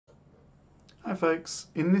Hi folks,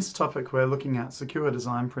 in this topic we're looking at secure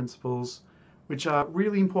design principles, which are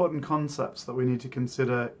really important concepts that we need to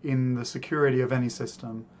consider in the security of any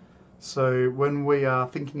system. So when we are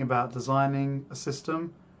thinking about designing a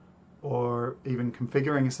system, or even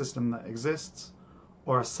configuring a system that exists,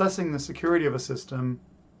 or assessing the security of a system,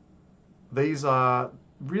 these are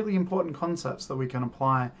really important concepts that we can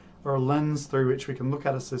apply, or a lens through which we can look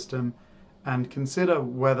at a system and consider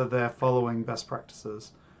whether they're following best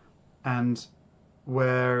practices. And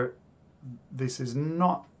where this is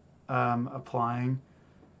not applying,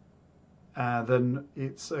 then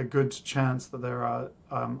it's a good chance that there are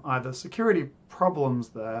either security problems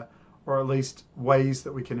there, or at least ways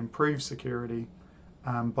that we can improve security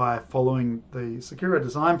by following the secure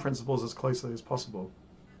design principles as closely as possible.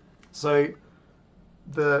 So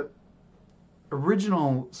the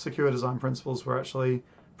original secure design principles were actually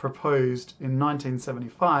proposed in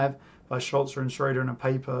 1975 by Scholzer and Schroeder in a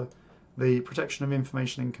paper, The Protection of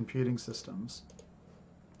Information in Computing Systems.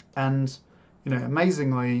 And,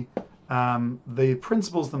 amazingly, the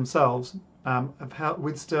principles themselves have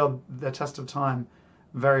withstood their test of time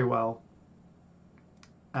very well.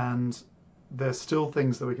 And they're still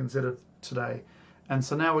things that we consider today. And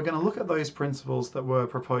so now we're going to look at those principles that were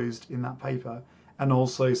proposed in that paper, and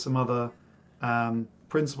also some other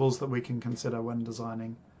principles that we can consider when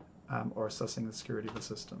designing or assessing the security of the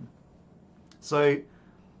system. So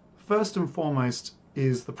first and foremost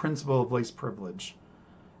is the principle of least privilege.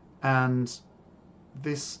 And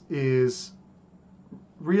this is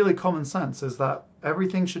really common sense, is that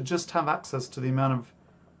everything should just have access to the amount of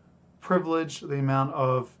privilege, the amount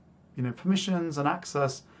of permissions and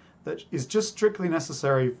access that is just strictly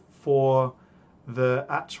necessary for the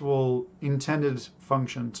actual intended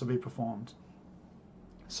function to be performed.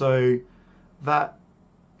 So that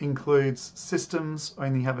includes systems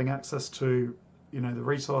only having access to the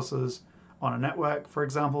resources on a network, for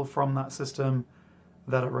example, from that system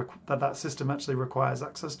that system actually requires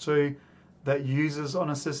access to, that users on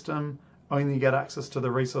a system only get access to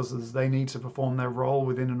the resources they need to perform their role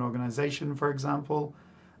within an organization, for example,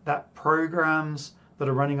 that programs that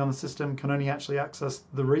are running on the system can only actually access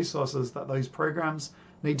the resources that those programs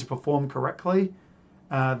need to perform correctly,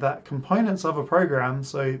 that components of a program,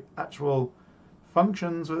 so actual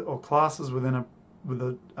functions or classes within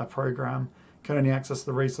a program, can only access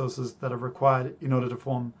the resources that are required in order to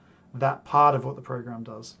form that part of what the program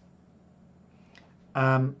does.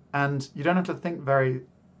 And you don't have to think very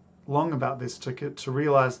long about this to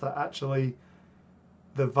realize that actually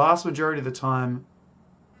the vast majority of the time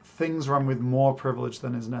things run with more privilege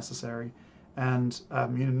than is necessary, and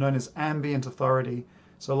known as ambient authority.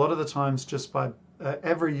 So a lot of the times just by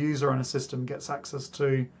every user on a system gets access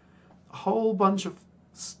to a whole bunch of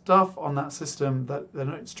stuff on that system that they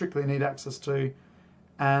don't strictly need access to,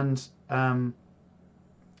 and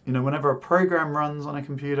whenever a program runs on a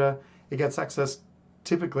computer, it gets access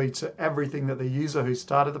typically to everything that the user who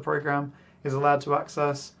started the program is allowed to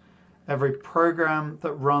access. Every program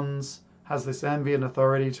that runs has this ambient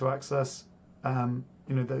authority to access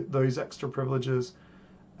those extra privileges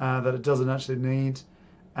that it doesn't actually need,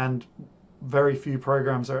 and very few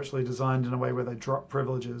programs are actually designed in a way where they drop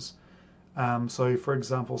privileges. So for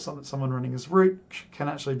example, someone running as root can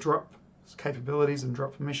actually drop capabilities and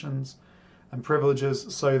drop permissions and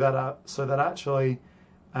privileges, so that actually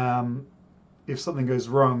if something goes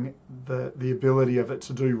wrong, the ability of it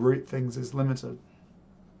to do root things is limited.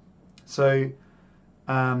 So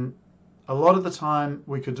a lot of the time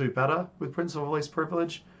we could do better with principle of least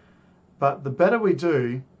privilege, but the better we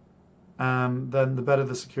do, then the better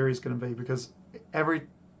the security is going to be, because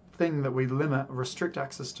everything that we restrict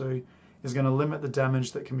access to is going to limit the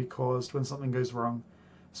damage that can be caused when something goes wrong.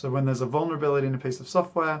 So when there's a vulnerability in a piece of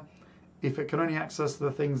software, if it can only access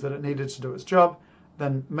the things that it needed to do its job,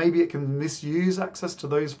 then maybe it can misuse access to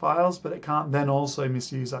those files, but it can't then also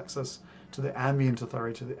misuse access to the ambient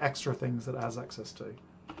authority, to the extra things that it has access to.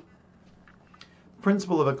 The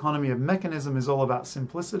principle of economy of mechanism is all about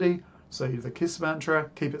simplicity. So the KISS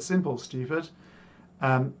mantra, keep it simple, stupid.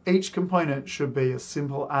 Each component should be as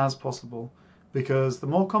simple as possible, because the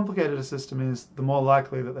more complicated a system is, the more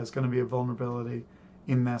likely that there's going to be a vulnerability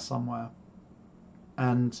in there somewhere.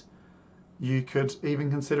 And you could even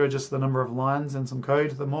consider just the number of lines in some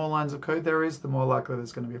code. The more lines of code there is, the more likely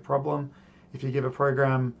there's going to be a problem. If you give a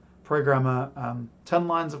programmer 10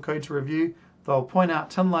 lines of code to review, they'll point out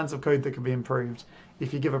 10 lines of code that can be improved.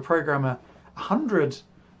 If you give a programmer 100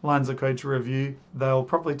 lines of code to review, they'll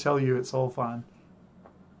probably tell you it's all fine.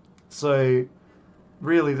 So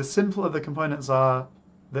really, the simpler the components are,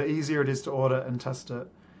 the easier it is to audit and test it.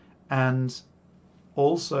 And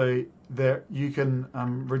also, there you can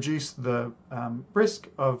reduce the risk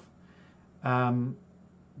of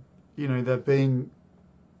there being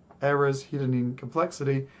errors hidden in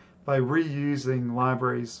complexity by reusing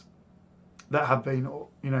libraries that have been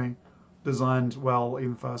designed well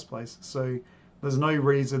in the first place. So there's no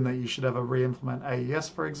reason that you should ever re-implement AES,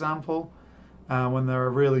 for example, when there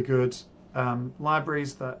are really good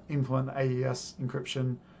libraries that implement the AES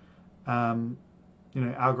encryption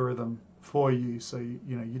algorithm for you, so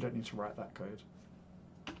you don't need to write that code.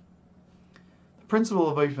 The principle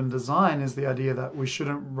of open design is the idea that we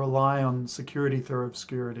shouldn't rely on security through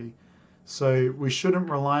obscurity. So we shouldn't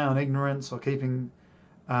rely on ignorance or keeping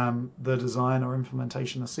the design or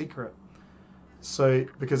implementation a secret. So,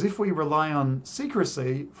 because if we rely on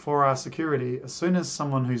secrecy for our security, as soon as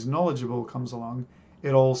someone who's knowledgeable comes along,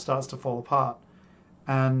 it all starts to fall apart.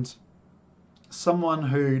 And someone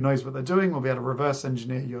who knows what they're doing will be able to reverse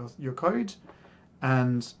engineer your code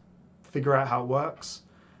and figure out how it works.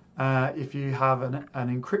 If you have an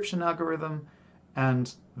encryption algorithm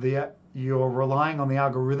and you're relying on the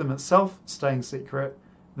algorithm itself staying secret,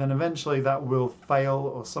 then eventually that will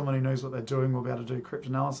fail, or someone who knows what they're doing will be able to do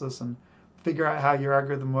cryptanalysis and figure out how your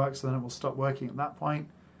algorithm works, and then it will stop working at that point.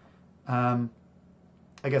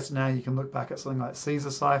 I guess now you can look back at something like Caesar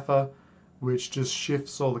cipher, which just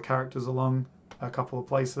shifts all the characters along a couple of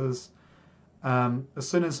places. As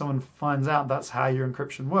soon as someone finds out that's how your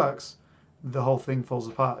encryption works, the whole thing falls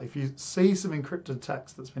apart. If you see some encrypted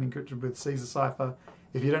text that's been encrypted with Caesar cipher,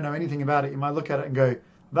 if you don't know anything about it, you might look at it and go,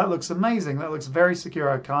 that looks amazing, that looks very secure,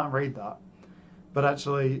 I can't read that. But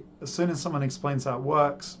actually, as soon as someone explains how it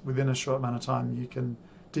works, within a short amount of time, you can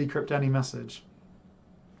decrypt any message,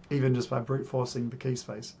 even just by brute forcing the key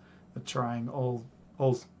space, trying all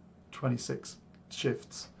 26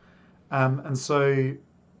 shifts. And so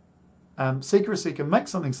secrecy can make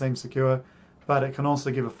something seem secure, but it can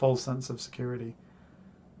also give a false sense of security.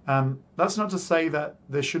 That's not to say that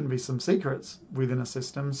there shouldn't be some secrets within a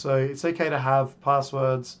system. So it's okay to have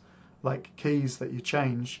passwords, like keys that you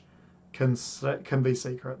change, can be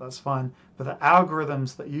secret, that's fine. But the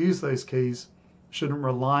algorithms that use those keys shouldn't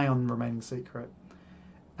rely on remaining secret.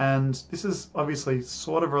 And this is obviously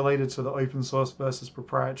sort of related to the open source versus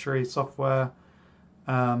proprietary software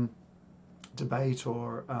debate,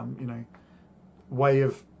 or way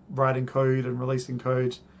of writing code and releasing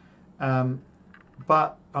code.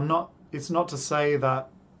 But it's not to say that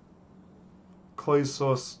closed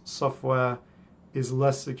source software is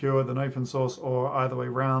less secure than open source, or either way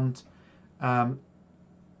around.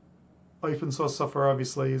 Open source software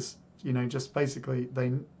obviously is, just basically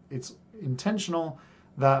it's intentional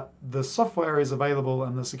that the software is available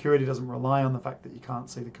and the security doesn't rely on the fact that you can't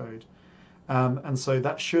see the code. And so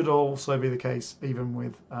that should also be the case even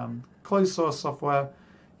with closed source software.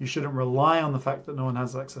 You shouldn't rely on the fact that no one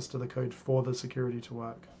has access to the code for the security to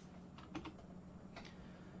work.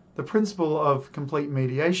 The principle of complete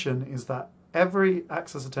mediation is that every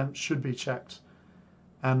access attempt should be checked.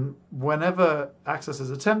 And whenever access is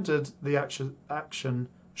attempted, the action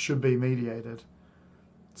should be mediated.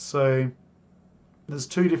 So there's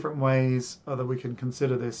two different ways that we can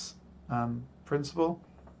consider this principle.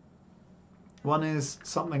 One is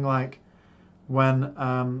something like when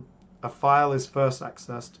a file is first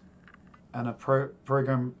accessed and a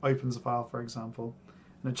program opens a file, for example,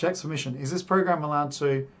 and it checks permission. Is this program allowed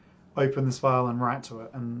to open this file and write to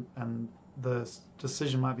it? And the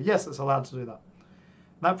decision might be yes, it's allowed to do that.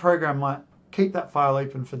 That program might keep that file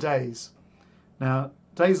open for days. Now,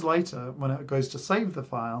 days later, when it goes to save the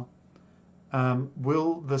file,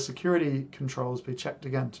 will the security controls be checked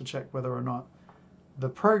again to check whether or not the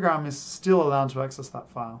program is still allowed to access that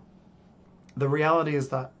file? The reality is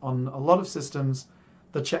that on a lot of systems,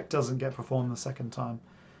 the check doesn't get performed the second time.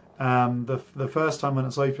 The first time when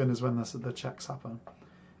it's open is when the checks happen.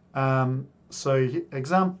 So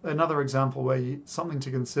another example where something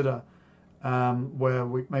to consider, where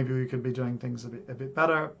maybe we could be doing things a bit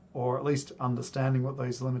better, or at least understanding what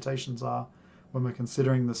those limitations are when we're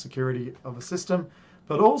considering the security of a system.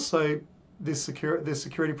 But also, this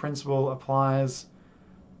security principle applies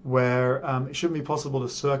where it shouldn't be possible to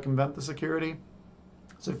circumvent the security.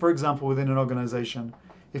 So, for example, within an organization,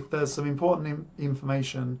 if there's some important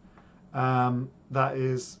information that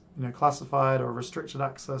is classified or restricted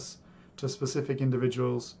access to specific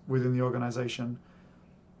individuals within the organization,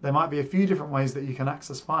 there might be a few different ways that you can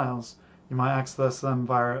access files. You might access them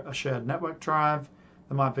via a shared network drive.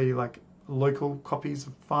 There might be like local copies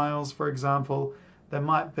of files, for example. There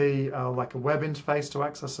might be like a web interface to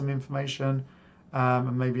access some information,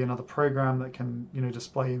 and maybe another program that can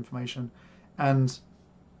display information. And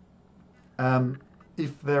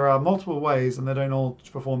if there are multiple ways and they don't all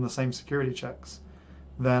perform the same security checks,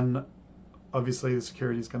 then obviously the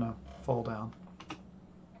security is going to fall down.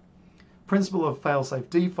 Principle of fail-safe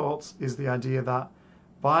defaults is the idea that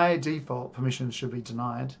by default permissions should be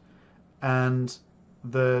denied, and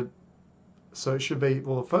so it should be,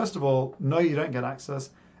 well, first of all, no, you don't get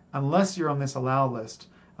access unless you're on this allow list,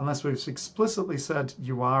 unless we've explicitly said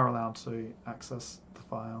you are allowed to access the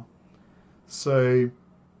file. So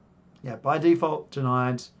yeah, by default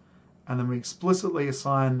denied, and then we explicitly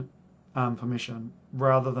assign permission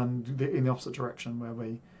rather than in the opposite direction where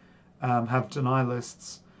we have deny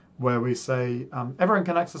lists where we say everyone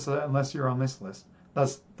can access it unless you're on this list.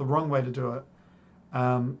 That's the wrong way to do it,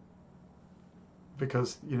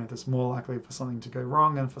 because there's more likely for something to go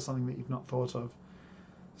wrong and for something that you've not thought of.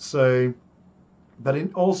 So, but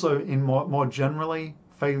also more generally,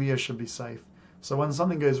 failure should be safe. So when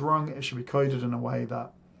something goes wrong, it should be coded in a way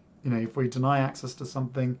that, if we deny access to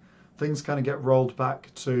something, things kind of get rolled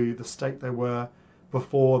back to the state they were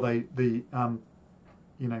before the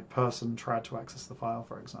person tried to access the file,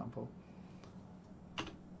 for example.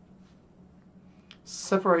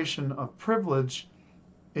 Separation of privilege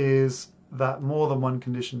is that more than one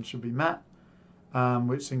condition should be met,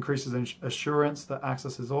 which increases assurance that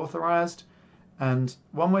access is authorized. And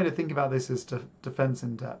one way to think about this is defense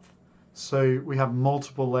in depth. So we have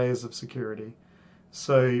multiple layers of security.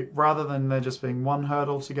 So rather than there just being one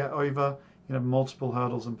hurdle to get over, you have multiple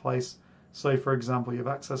hurdles in place. So for example, you have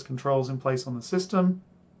access controls in place on the system,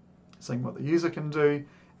 saying what the user can do, and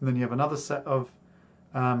then you have another set of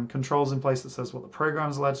controls in place that says what the program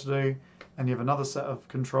is allowed to do, and you have another set of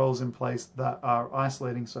controls in place that are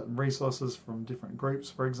isolating certain resources from different groups,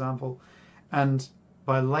 for example. And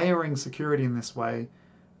by layering security in this way,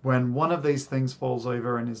 when one of these things falls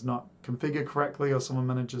over and is not configured correctly, or someone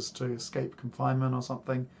manages to escape confinement or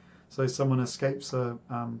something, so someone escapes a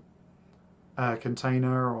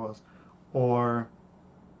container or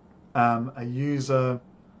a user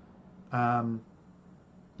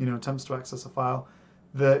attempts to access a file,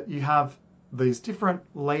 that you have these different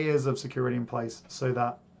layers of security in place so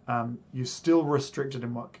that you're still restricted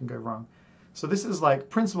in what can go wrong. So this is like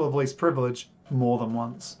principle of least privilege more than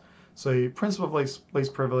once. So principle of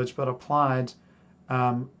least privilege, but applied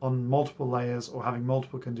on multiple layers or having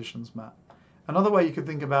multiple conditions met. Another way you could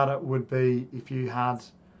think about it would be if you had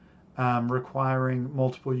requiring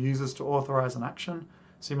multiple users to authorize an action.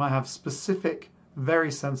 So you might have specific,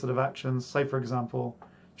 very sensitive actions. Say, for example,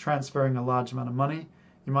 transferring a large amount of money.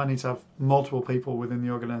 You might need to have multiple people within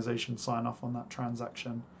the organization sign off on that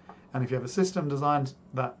transaction. And if you have a system designed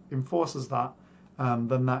that enforces that,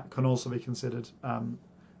 then that can also be considered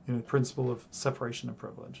principle of separation of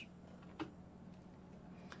privilege.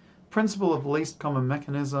 Principle of least common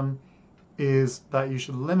mechanism is that you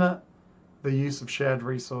should limit the use of shared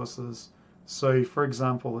resources. So, for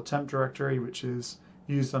example, a temp directory, which is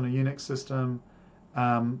used on a Unix system,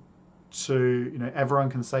 everyone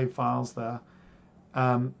can save files there.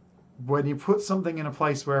 When you put something in a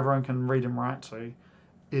place where everyone can read and write to,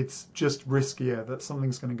 it's just riskier that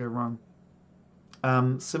something's going to go wrong.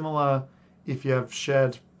 Similar, if you have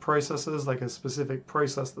shared processes, like a specific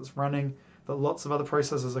process that's running that lots of other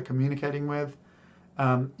processes are communicating with,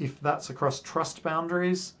 if that's across trust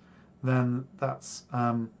boundaries, then that's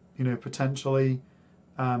potentially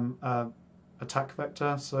attack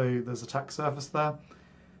vector. So there's attack surface there.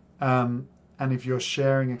 And if you're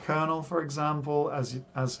sharing a kernel, for example,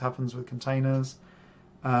 as happens with containers,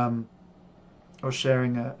 or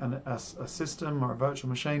sharing a system or a virtual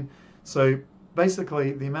machine. So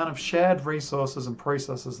basically, the amount of shared resources and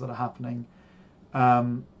processes that are happening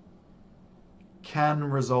can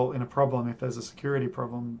result in a problem if there's a security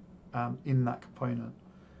problem in that component.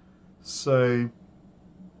 So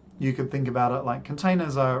you could think about it like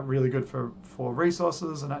containers are really good for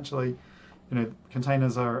resources, and actually,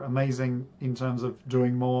 containers are amazing in terms of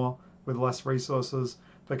doing more with less resources.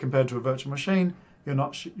 But compared to a virtual machine,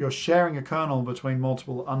 you're sharing a kernel between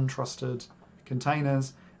multiple untrusted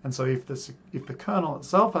containers, and so if the kernel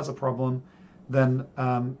itself has a problem, then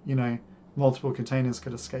multiple containers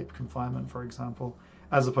could escape confinement, for example,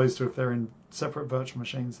 as opposed to if they're in separate virtual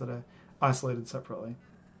machines that are isolated separately.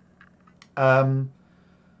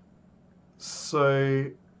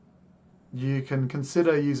 So you can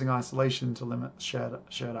consider using isolation to limit shared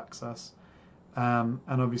access, and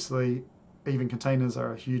obviously even containers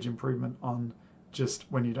are a huge improvement on just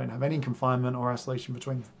when you don't have any confinement or isolation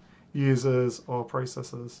between users or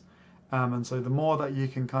processes. And so the more that you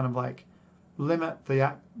can kind of like limit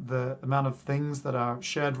the amount of things that are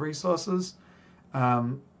shared resources,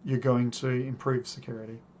 you're going to improve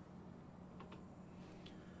security.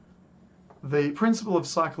 the principle of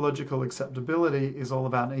psychological acceptability is all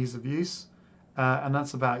about ease of use, and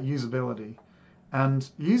that's about usability. And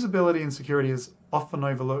usability in security is often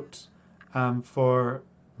overlooked for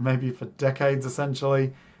decades,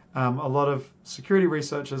 essentially. A lot of security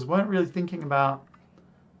researchers weren't really thinking about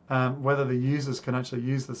whether the users can actually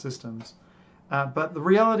use the systems. But the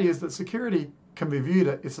reality is that security can be viewed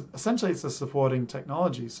as essentially it's a supporting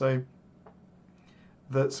technology. So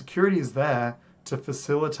the security is there to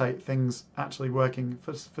facilitate things actually working,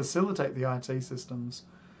 facilitate the IT systems.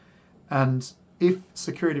 And if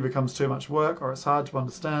security becomes too much work or it's hard to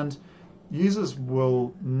understand, users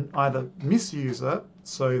will either misuse it,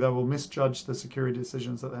 so they will misjudge the security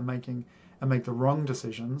decisions that they're making and make the wrong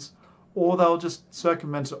decisions, or they'll just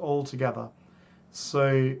circumvent it altogether.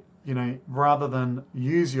 So, rather than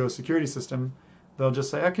use your security system, they'll just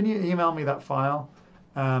say, oh, can you email me that file?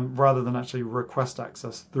 Rather than actually request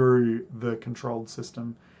access through the controlled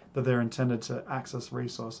system that they're intended to access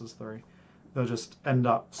resources through. They'll just end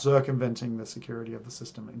up circumventing the security of the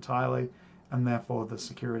system entirely, and therefore the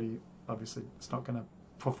security, obviously, it's not going to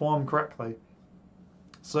perform correctly.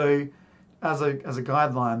 So as a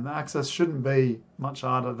guideline, the access shouldn't be much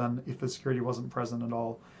harder than if the security wasn't present at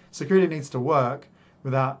all. Security needs to work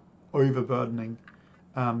without overburdening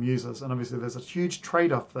users. And obviously there's a huge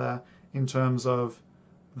trade-off there in terms of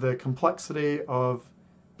the complexity of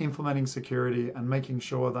implementing security and making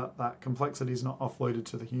sure that that complexity is not offloaded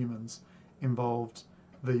to the humans involved,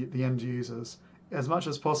 the end users. As much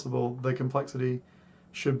as possible, the complexity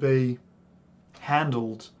should be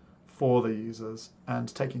handled for the users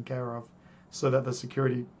and taken care of so that the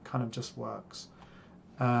security kind of just works.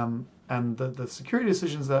 And the security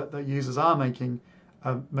decisions that users are making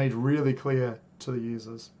are made really clear to the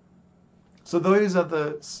users. So those are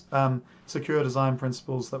the secure design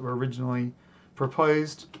principles that were originally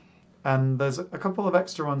proposed. And there's a couple of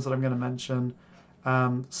extra ones that I'm going to mention.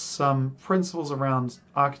 Some principles around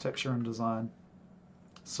architecture and design.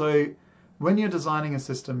 So when you're designing a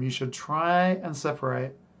system, you should try and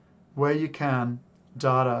separate, where you can,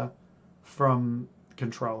 data from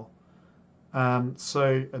control.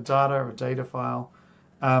 So a data file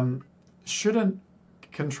shouldn't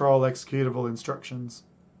control executable instructions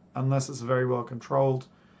unless it's very well controlled.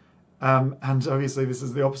 And obviously this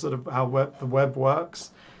is the opposite of how the web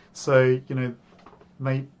works. So,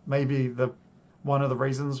 maybe one of the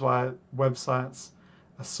reasons why websites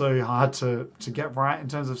are so hard to get right in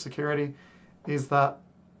terms of security is that,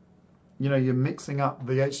 you're mixing up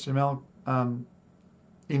the HTML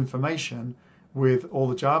information with all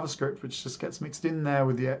the JavaScript, which just gets mixed in there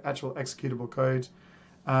with the actual executable code.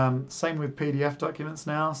 Same with PDF documents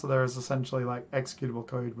now. So there is essentially like executable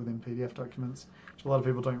code within PDF documents, which a lot of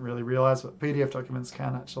people don't really realize, but PDF documents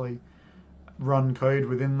can actually run code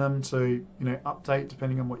within them to, update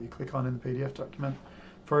depending on what you click on in the PDF document,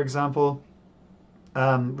 for example,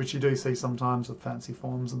 which you do see sometimes with fancy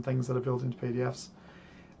forms and things that are built into PDFs.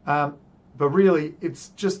 But really, it's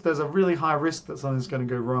just there's a really high risk that something's going to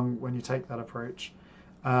go wrong when you take that approach.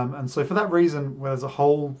 And so for that reason, there's a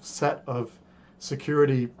whole set of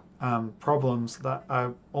security problems that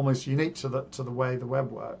are almost unique to the way the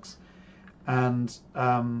web works. And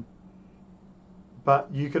but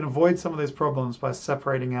you can avoid some of those problems by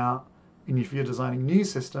separating out, and if you're designing new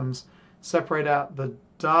systems, separate out the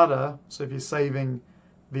data. So if you're saving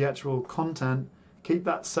the actual content, keep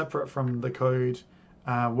that separate from the code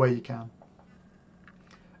where you can.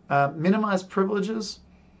 Minimize privileges.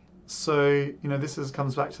 So, this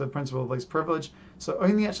comes back to the principle of least privilege. So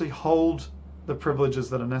only actually hold the privileges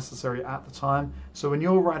that are necessary at the time. So when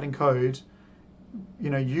you're writing code,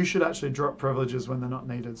 you should actually drop privileges when they're not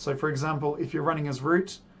needed. So for example, if you're running as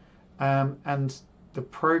root and the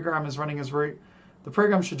program is running as root, the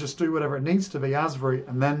program should just do whatever it needs to be as root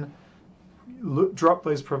and then drop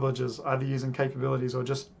those privileges, either using capabilities or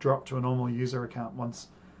just drop to a normal user account once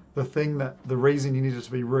the reason you need it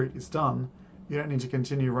to be root is done. You don't need to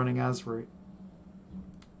continue running as root.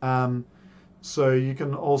 So you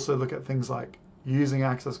can also look at things like using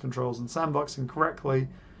access controls and sandboxing correctly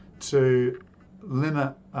to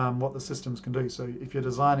limit what the systems can do. So if you're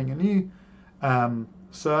designing a new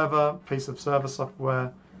piece of server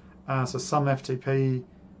software, so some FTP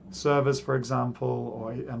servers, for example,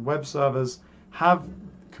 and web servers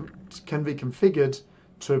can be configured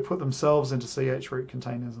to put themselves into chroot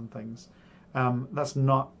containers and things. That's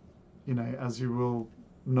not, as you will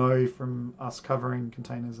know from us covering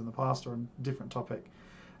containers in the past or a different topic,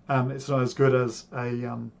 it's not as good as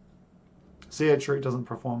a chroot doesn't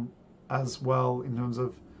perform as well in terms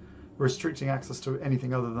of restricting access to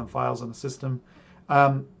anything other than files on a system.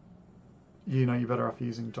 You're better off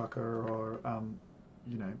using Docker or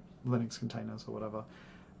Linux containers or whatever.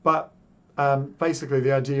 But basically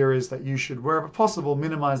the idea is that you should, wherever possible,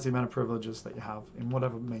 minimize the amount of privileges that you have in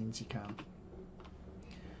whatever means you can.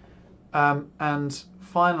 And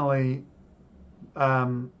finally,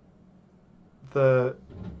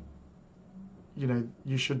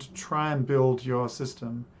 you should try and build your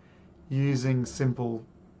system using simple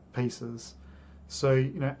pieces. So,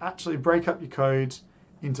 actually break up your code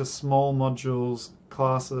into small modules,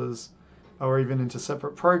 classes, or even into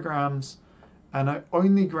separate programs, and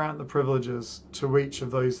only grant the privileges to each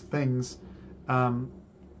of those things,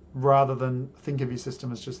 rather than think of your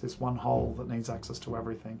system as just this one whole that needs access to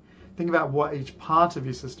everything. Think about what each part of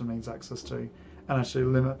your system needs access to, and actually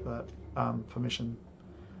limit that permission.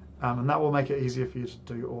 And that will make it easier for you to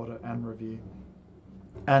do audit and review.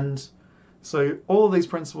 And so all of these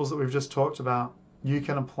principles that we've just talked about, you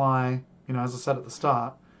can apply, as I said at the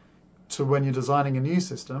start, to when you're designing a new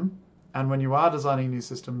system. And when you are designing a new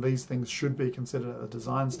system, these things should be considered at the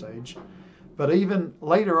design stage. But even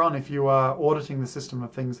later on, if you are auditing the system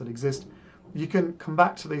of things that exist, you can come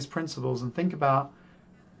back to these principles and think about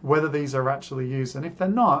whether these are actually used. And if they're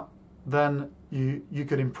not, then you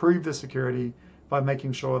could improve the security by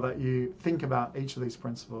making sure that you think about each of these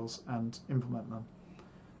principles and implement them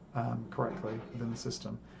correctly within the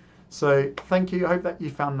system. So thank you. I hope that you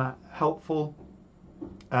found that helpful.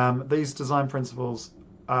 These design principles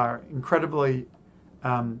are incredibly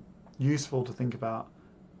useful to think about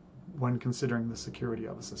when considering the security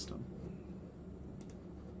of a system.